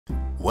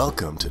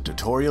Welcome to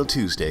Tutorial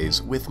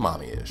Tuesdays with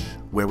Mommy-ish,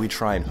 where we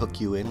try and hook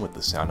you in with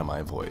the sound of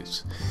my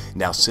voice.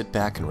 Now sit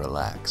back and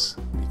relax,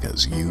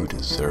 because you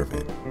deserve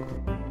it.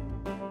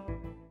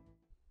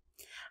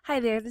 Hi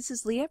there, this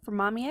is Leah from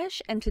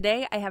Mommy-ish, and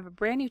today I have a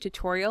brand new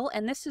tutorial,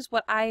 and this is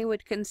what I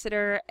would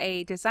consider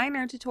a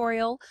designer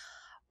tutorial,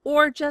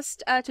 or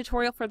just a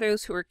tutorial for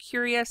those who are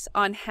curious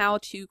on how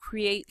to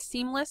create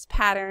seamless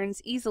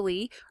patterns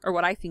easily, or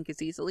what I think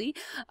is easily,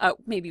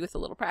 maybe with a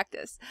little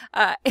practice,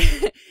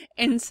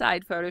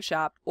 inside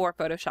Photoshop or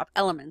Photoshop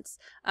Elements.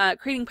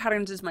 Creating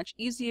patterns is much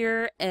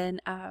easier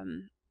and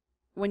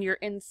when you're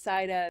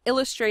inside of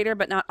Illustrator,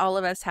 but not all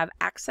of us have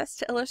access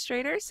to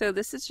Illustrator, so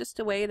this is just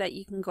a way that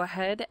you can go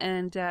ahead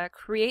and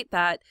create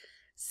that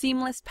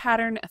seamless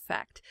pattern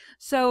effect.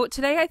 So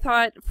today I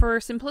thought, for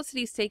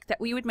simplicity's sake,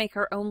 that we would make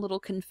our own little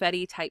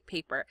confetti type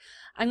paper.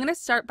 I'm going to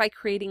start by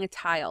creating a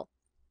tile.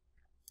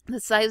 The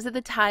size of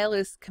the tile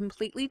is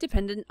completely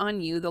dependent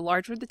on you. The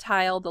larger the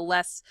tile, the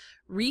less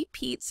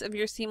repeats of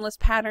your seamless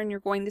pattern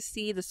you're going to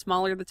see. The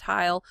smaller the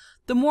tile,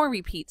 the more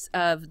repeats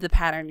of the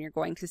pattern you're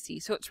going to see.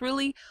 So it's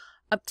really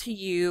up to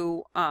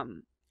you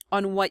on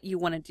what you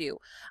want to do.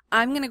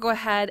 I'm going to go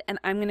ahead and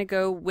I'm going to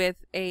go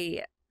with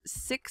a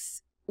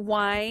 6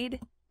 wide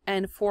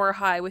and 4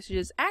 high, which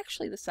is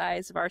actually the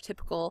size of our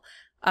typical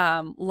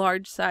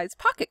large size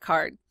pocket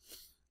card.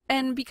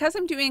 And because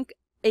I'm doing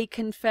a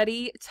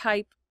confetti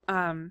type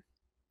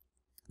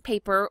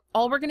paper,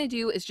 all we're going to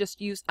do is just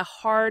use a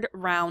hard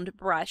round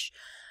brush.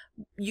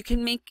 You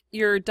can make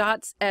your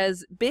dots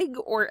as big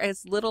or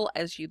as little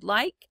as you'd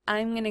like.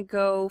 I'm going to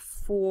go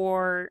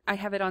for, I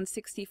have it on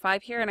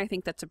 65 here, and I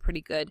think that's a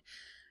pretty good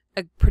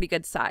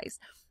size.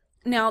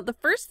 Now, the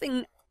first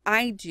thing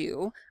I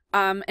do,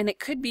 and it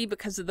could be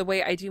because of the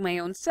way I do my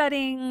own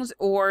settings,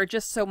 or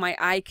just so my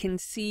eye can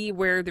see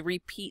where the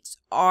repeats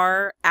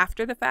are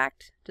after the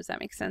fact. Does that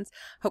make sense?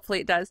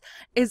 Hopefully it does.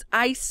 Is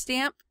I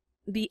stamp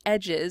the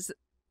edges,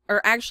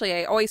 or actually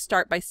I always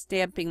start by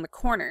stamping the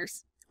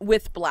corners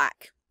with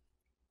black.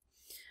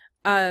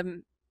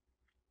 So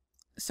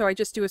I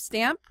just do a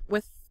stamp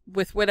with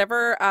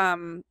whatever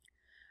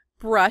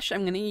brush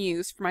I'm going to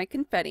use for my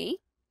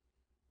confetti,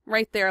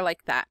 right there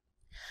like that.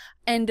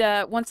 And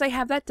once I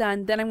have that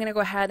done, then I'm going to go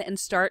ahead and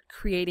start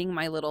creating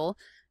my little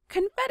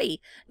confetti.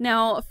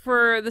 Now,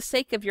 for the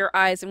sake of your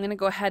eyes, I'm going to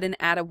go ahead and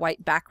add a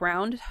white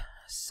background,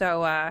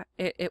 so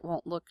it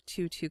won't look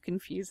too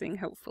confusing,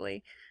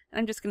 hopefully. And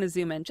I'm just going to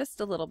zoom in just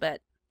a little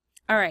bit.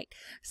 All right,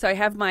 so I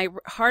have my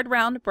hard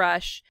round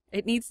brush.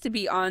 It needs to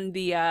be on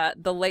the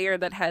layer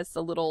that has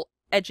the little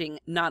edging,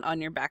 not on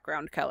your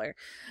background color.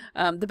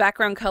 The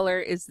background color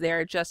is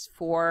there just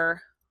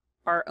for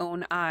our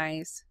own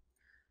eyes.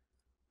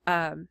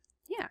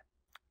 Yeah.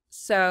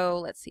 So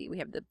let's see, we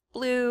have the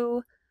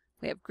blue,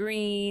 we have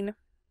green,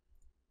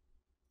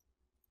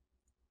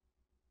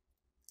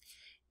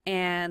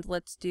 and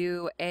let's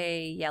do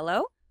a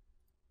yellow.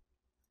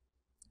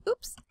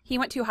 Oops, he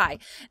went too high.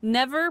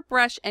 Never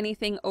brush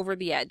anything over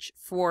the edge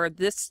for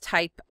this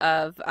type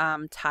of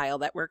tile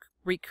that we're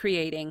we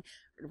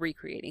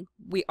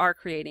are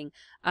creating.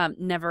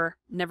 Never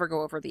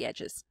go over the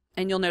edges.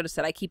 And you'll notice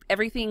that I keep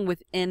everything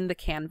within the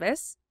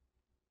canvas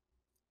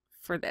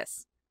for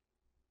this.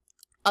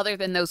 Other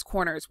than those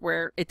corners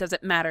where it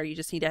doesn't matter, you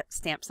just need to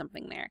stamp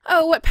something there.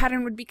 Oh, what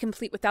pattern would be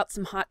complete without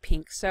some hot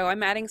pink? So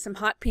I'm adding some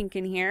hot pink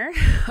in here,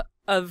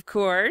 of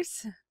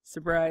course.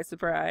 Surprise,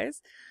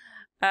 surprise.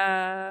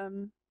 Yeah.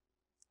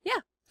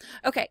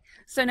 Okay,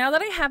 so now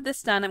that I have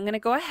this done, I'm going to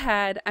go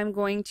ahead, I'm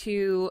going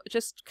to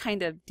just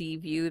kind of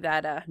deview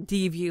that,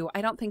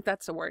 I don't think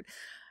that's a word.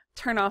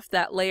 Turn off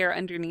that layer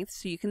underneath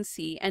so you can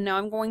see. And now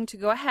I'm going to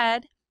go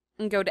ahead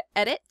and go to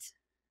Edit,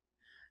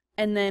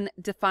 and then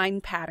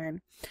Define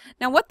Pattern.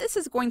 Now what this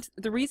is going to,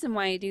 the reason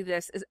why I do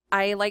this is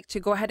I like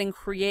to go ahead and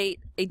create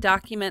a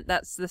document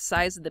that's the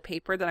size of the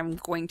paper that I'm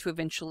going to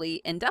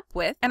eventually end up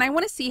with. And I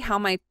want to see how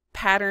my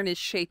pattern is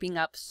shaping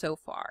up so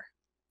far.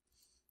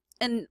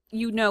 And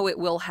you know it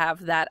will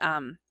have that,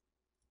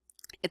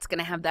 it's going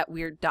to have that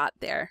weird dot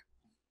there.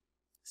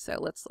 So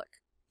let's look.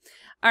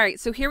 All right,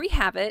 so here we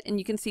have it, and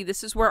you can see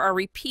this is where our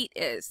repeat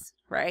is,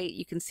 right?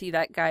 You can see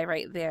that guy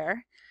right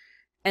there.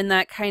 And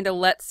that kind of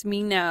lets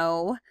me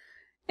know,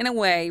 in a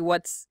way,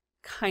 what's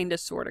kind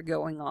of sort of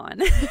going on.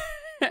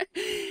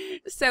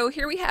 So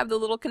here we have the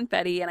little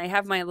confetti, and I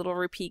have my little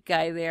repeat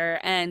guy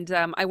there, and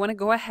I want to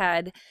go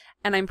ahead,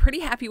 and I'm pretty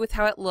happy with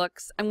how it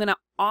looks. I'm going to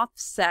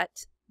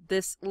offset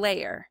this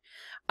layer.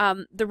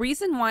 The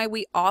reason why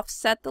we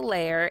offset the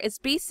layer is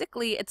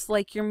basically it's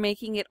like you're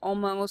making it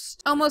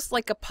almost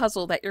like a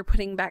puzzle that you're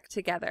putting back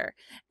together.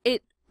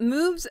 It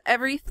moves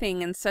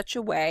everything in such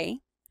a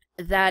way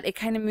that it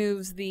kind of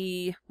moves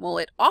the, well,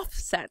 it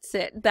offsets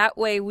it. That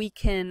way we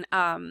can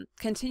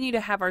continue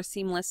to have our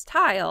seamless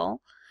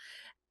tile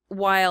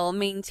while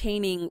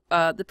maintaining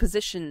the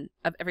position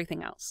of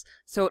everything else.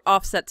 So it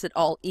offsets it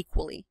all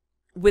equally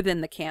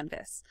within the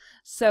canvas.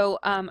 So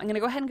I'm going to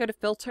go ahead and go to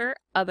Filter,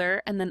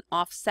 Other, and then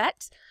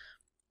Offset.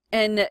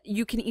 And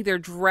you can either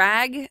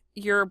drag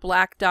your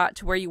black dot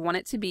to where you want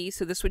it to be.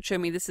 So this would show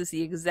me this is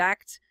the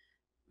exact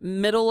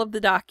middle of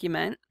the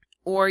document,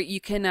 or you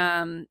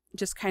can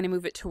just kind of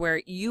move it to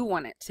where you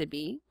want it to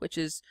be, which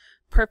is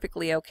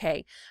perfectly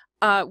okay.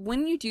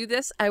 When you do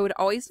this, I would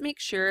always make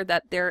sure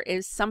that there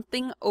is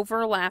something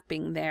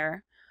overlapping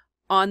there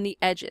on the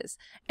edges.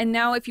 And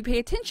now if you pay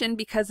attention,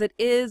 because it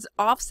is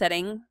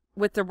offsetting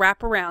with the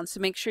wraparound, so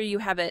make sure you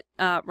have it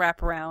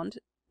wrap around,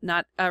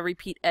 not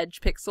repeat edge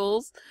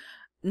pixels,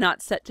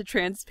 not set to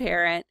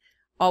transparent,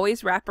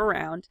 always wrap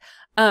around.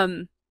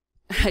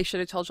 I should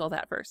have told you all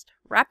that first.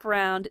 Wrap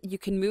around, you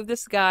can move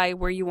this guy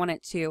where you want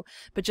it to,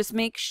 but just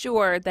make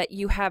sure that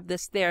you have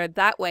this there.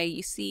 That way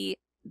you see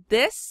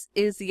this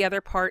is the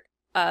other part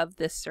of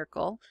this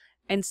circle,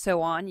 and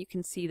so on. You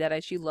can see that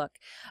as you look.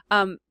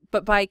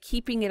 But by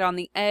keeping it on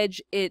the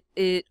edge,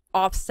 it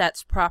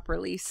offsets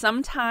properly.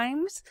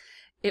 Sometimes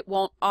it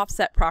won't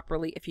offset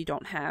properly if you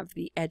don't have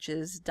the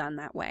edges done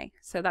that way.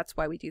 So that's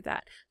why we do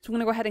that. So I'm going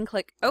to go ahead and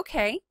click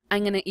OK.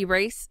 I'm going to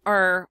erase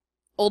our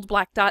old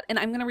black dot, and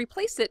I'm going to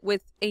replace it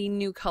with a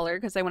new color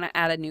because I want to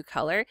add a new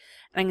color.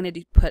 And I'm going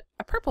to put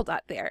a purple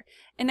dot there.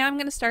 And now I'm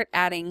going to start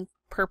adding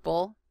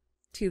purple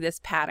to this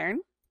pattern.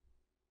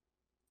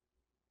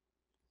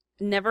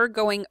 Never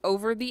going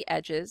over the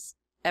edges,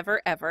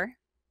 ever, ever.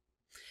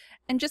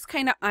 And just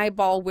kind of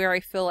eyeball where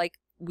I feel like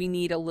we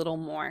need a little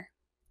more.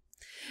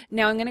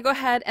 Now I'm going to go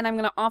ahead and I'm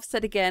going to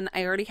offset again.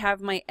 I already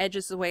have my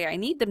edges the way I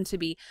need them to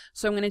be,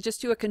 so I'm going to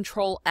just do a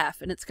Control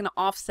F, and it's going to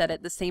offset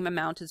it the same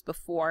amount as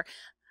before.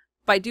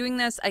 By doing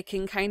this, I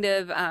can kind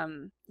of,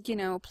 you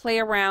know, play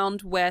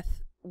around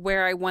with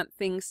where I want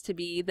things to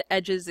be. The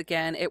edges,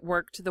 again, it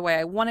worked the way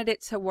I wanted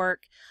it to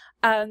work.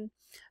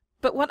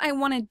 But what I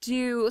want to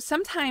do,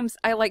 sometimes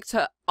I like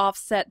to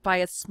offset by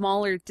a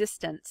smaller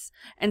distance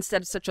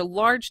instead of such a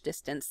large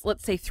distance.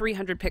 Let's say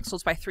 300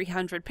 pixels by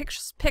 300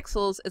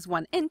 pixels is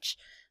 1 inch.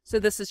 So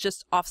this is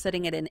just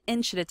offsetting it an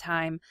inch at a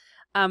time.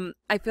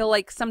 I feel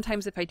like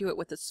sometimes if I do it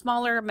with a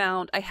smaller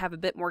amount, I have a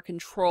bit more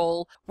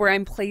control where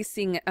I'm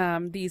placing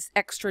these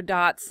extra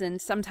dots, and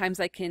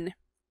sometimes I can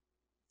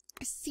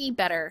see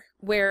better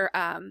where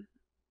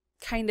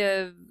kind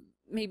of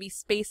maybe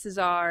spaces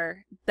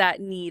are that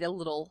need a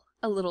little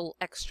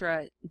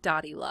extra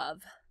dotty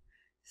love.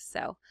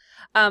 So,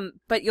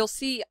 but you'll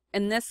see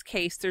in this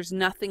case, there's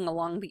nothing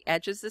along the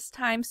edges this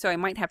time, so I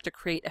might have to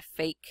create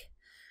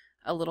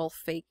a little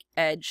fake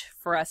edge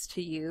for us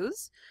to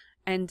use.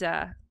 And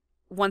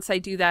once I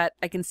do that,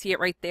 I can see it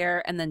right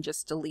there and then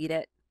just delete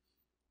it.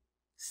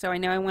 So I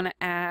know I want to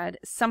add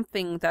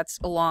something that's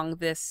along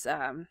this,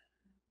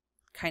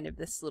 kind of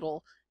this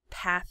little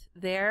path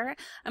there.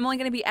 I'm only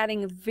going to be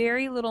adding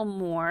very little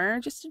more,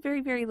 just a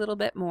very, very little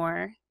bit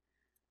more.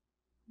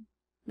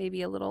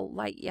 Maybe a little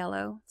light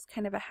yellow. It's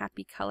kind of a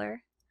happy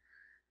color.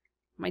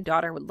 My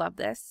daughter would love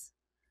this.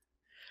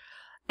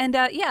 And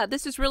yeah,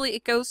 this is really,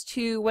 it goes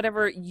to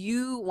whatever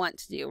you want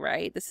to do,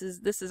 right? This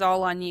is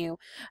all on you.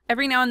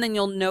 Every now and then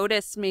you'll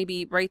notice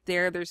maybe right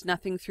there, there's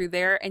nothing through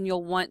there, and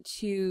you'll want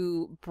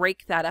to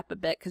break that up a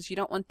bit because you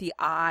don't want the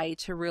eye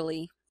to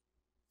really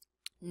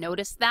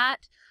notice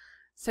that.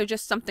 So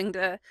just something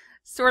to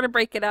sort of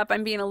break it up.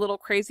 I'm being a little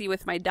crazy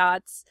with my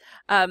dots.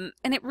 And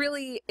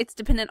it's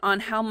dependent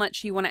on how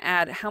much you want to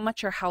add, how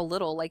much or how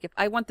little. Like if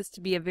I want this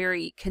to be a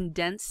very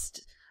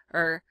condensed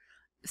or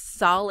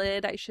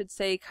solid, I should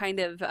say, kind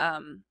of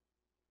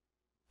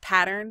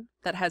pattern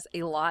that has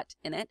a lot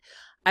in it,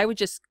 I would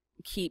just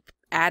keep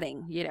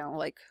adding, you know,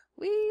 like,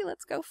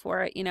 let's go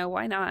for it. You know,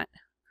 why not?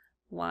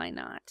 Why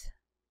not?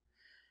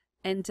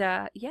 And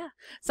yeah,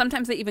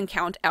 sometimes I even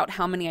count out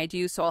how many I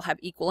do, so I'll have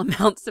equal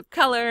amounts of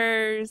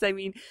colors. I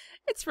mean,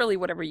 it's really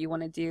whatever you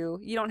want to do.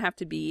 You don't have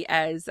to be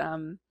as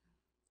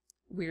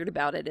weird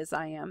about it as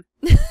I am.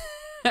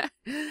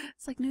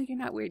 It's like, no, you're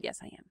not weird. Yes,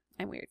 I am.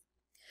 I'm weird.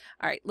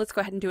 All right, let's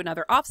go ahead and do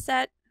another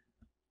offset.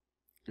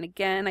 And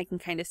again, I can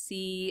kind of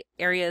see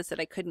areas that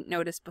I couldn't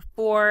notice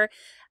before.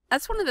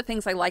 That's one of the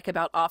things I like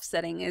about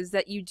offsetting is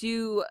that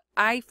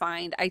I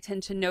find I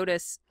tend to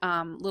notice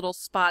little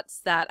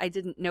spots that I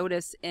didn't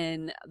notice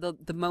in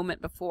the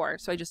moment before.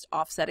 So I just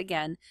offset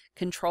again,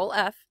 Control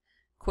F,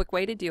 quick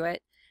way to do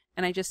it.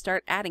 And I just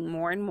start adding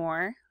more and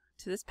more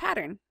to this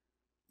pattern.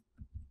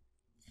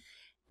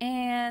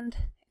 And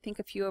I think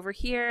a few over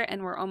here,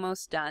 and we're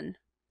almost done.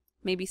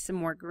 Maybe some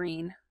more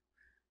green.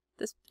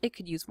 It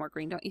could use more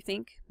green, don't you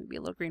think? Maybe a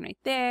little green right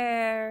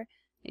there.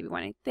 Maybe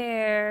one right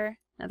there.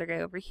 Another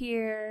guy over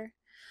here.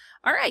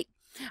 All right.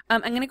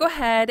 I'm going to go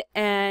ahead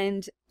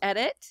and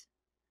edit,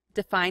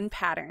 define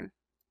pattern.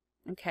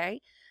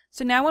 Okay.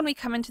 So now when we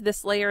come into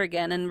this layer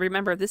again, and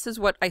remember, this is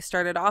what I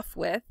started off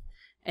with,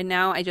 and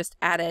now I just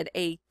added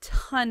a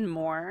ton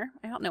more.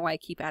 I don't know why I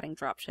keep adding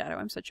drop shadow.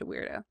 I'm such a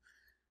weirdo.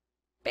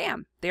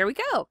 Bam. There we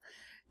go.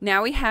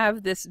 Now we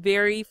have this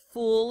very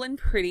full and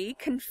pretty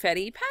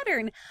confetti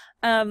pattern.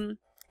 And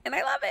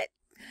I love it.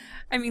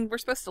 I mean, we're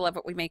supposed to love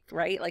what we make,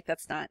 right? Like,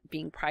 that's not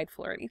being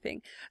prideful or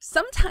anything.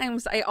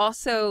 Sometimes I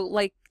also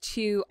like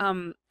to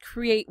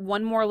create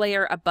one more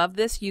layer above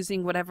this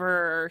using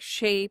whatever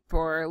shape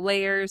or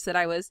layers that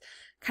I was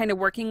kind of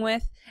working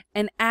with,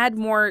 and add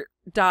more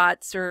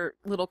dots or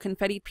little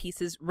confetti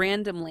pieces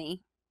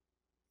randomly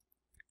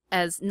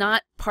as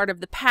not part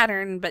of the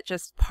pattern, but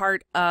just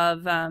part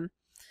of,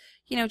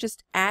 you know,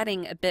 just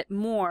adding a bit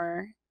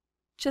more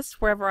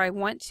just wherever I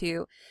want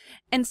to.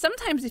 And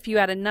sometimes if you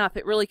add enough,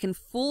 it really can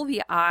fool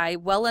the eye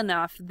well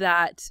enough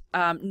that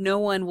no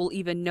one will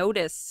even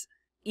notice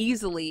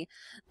easily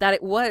that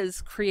it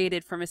was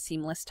created from a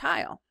seamless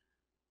tile,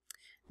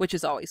 which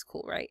is always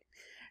cool, right?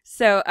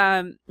 So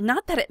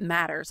not that it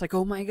matters, like,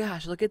 oh my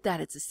gosh, look at that,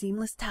 it's a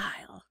seamless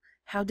tile.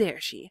 How dare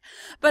she?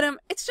 But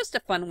it's just a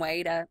fun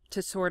way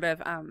to sort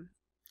of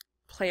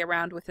play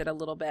around with it a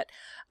little bit.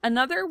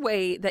 Another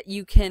way that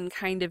you can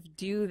kind of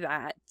do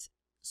that,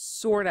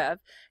 sort of,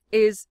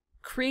 is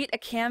create a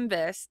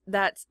canvas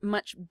that's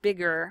much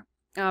bigger.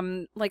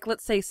 Like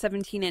let's say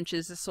 17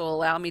 inches, this will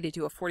allow me to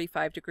do a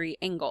 45-degree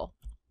angle.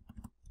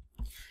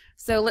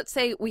 So let's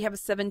say we have a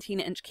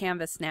 17-inch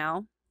canvas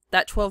now.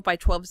 That 12 by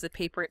 12 is the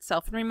paper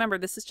itself. And remember,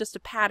 this is just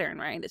a pattern,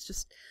 right? It's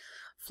just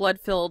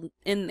flood filled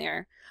in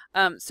there.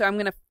 So I'm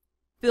going to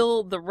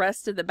fill the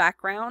rest of the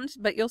background,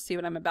 but you'll see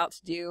what I'm about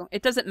to do.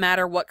 It doesn't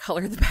matter what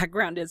color the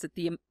background is at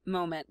the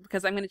moment,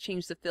 because I'm going to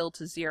change the fill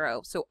to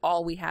 0. So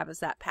all we have is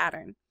that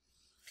pattern.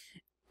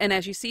 And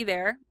as you see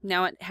there,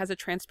 now it has a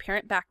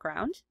transparent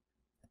background.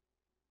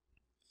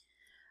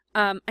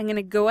 I'm going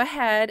to go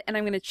ahead and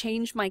I'm going to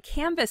change my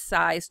canvas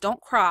size.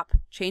 Don't crop.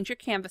 Change your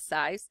canvas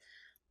size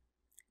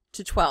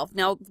to 12.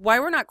 Now,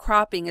 why we're not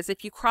cropping is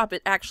if you crop,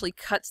 it actually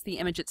cuts the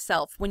image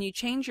itself. When you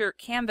change your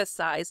canvas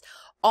size,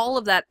 all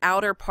of that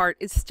outer part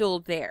is still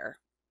there.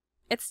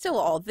 It's still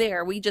all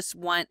there. We just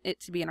want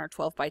it to be in our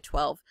 12 by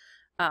 12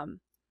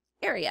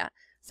 area.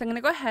 So I'm going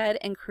to go ahead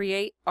and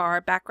create our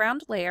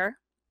background layer,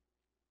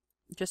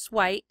 just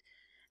white.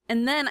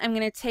 And then I'm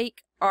going to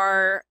take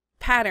our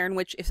pattern,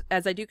 which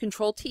as I do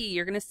Control T,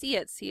 you're going to see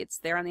it. See, it's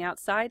there on the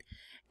outside.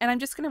 And I'm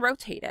just going to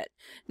rotate it.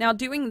 Now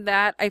doing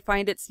that, I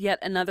find it's yet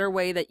another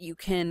way that you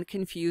can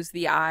confuse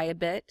the eye a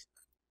bit.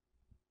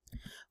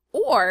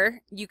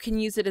 Or you can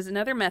use it as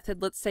another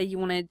method. Let's say you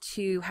wanted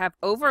to have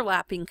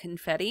overlapping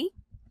confetti.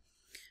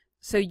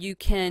 So you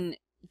can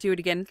do it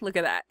again. Look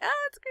at that. Ah,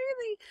 it's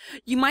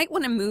crazy. You might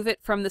want to move it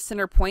from the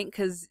center point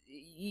because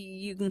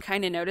you can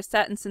kind of notice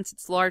that. And since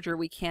it's larger,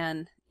 we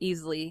can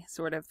easily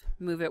sort of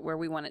move it where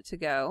we want it to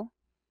go.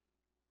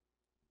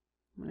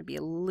 I'm going to be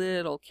a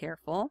little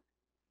careful.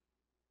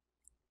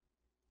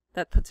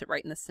 That puts it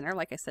right in the center,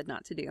 like I said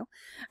not to do.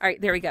 All right,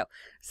 there we go.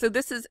 So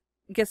this is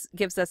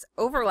gives us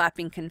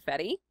overlapping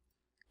confetti.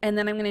 And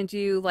then I'm going to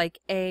do like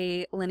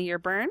a linear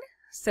burn.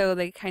 So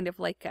they kind of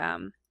like,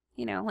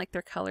 you know, like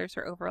their colors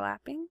are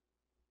overlapping.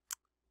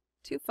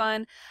 Too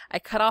fun. I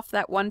cut off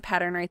that one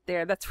pattern right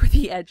there. That's where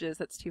the edge is.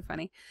 That's too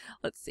funny.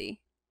 Let's see.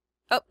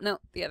 Oh, no,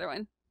 the other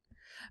one.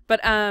 But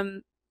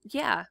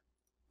yeah,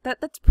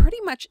 that's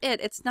pretty much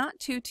it. It's not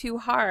too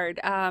hard.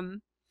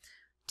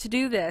 To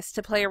do this,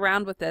 to play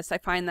around with this. I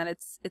find that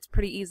it's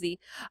pretty easy.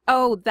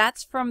 Oh,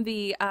 that's from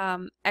the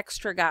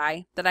extra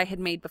guy that I had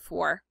made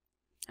before.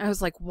 I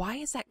was like, why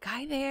is that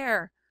guy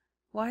there?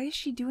 Why is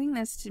she doing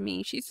this to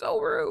me? She's so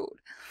rude.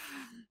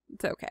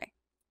 It's okay.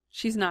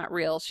 She's not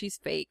real. She's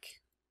fake.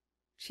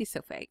 She's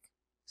so fake.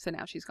 So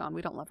now she's gone.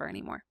 We don't love her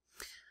anymore.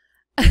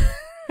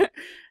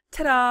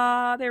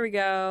 Ta-da! There we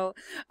go.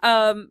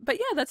 But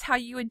yeah, that's how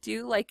you would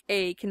do like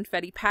a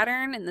confetti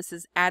pattern, and this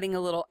is adding a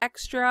little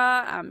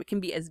extra. It can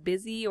be as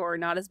busy or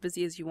not as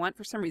busy as you want.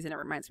 For some reason, it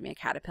reminds me of a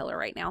caterpillar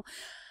right now.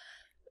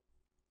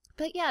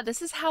 But yeah,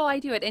 this is how I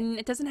do it, and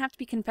it doesn't have to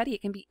be confetti.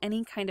 It can be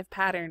any kind of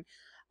pattern,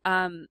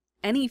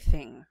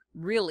 anything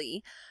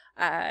really.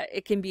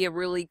 It can be a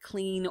really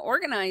clean,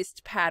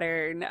 organized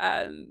pattern,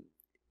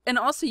 and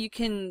also you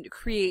can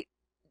create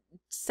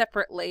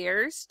separate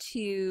layers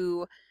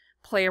to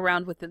play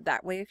around with it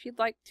that way if you'd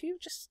like to.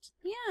 Just,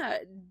 yeah,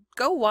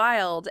 go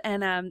wild.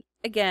 And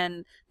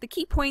again, the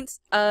key points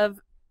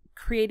of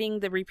creating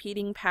the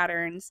repeating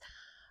patterns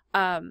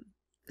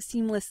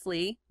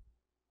seamlessly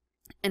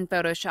in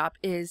Photoshop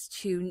is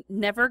to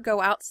never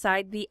go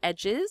outside the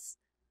edges,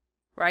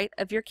 right,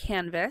 of your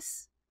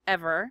canvas,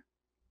 ever.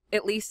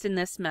 At least in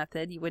this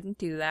method, you wouldn't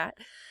do that.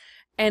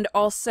 And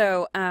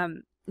also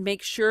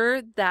make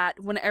sure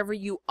that whenever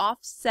you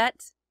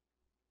offset,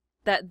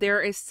 that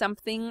there is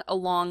something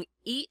along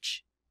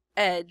each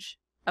edge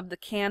of the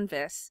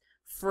canvas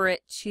for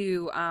it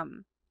to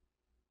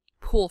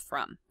pull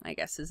from, I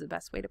guess is the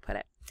best way to put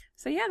it.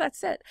 So yeah,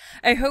 that's it.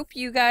 I hope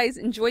you guys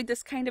enjoyed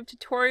this kind of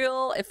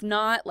tutorial. If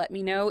not, let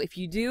me know. If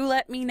you do,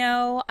 let me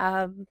know.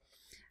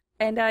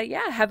 And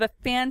yeah, have a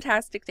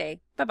fantastic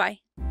day.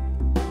 Bye-bye.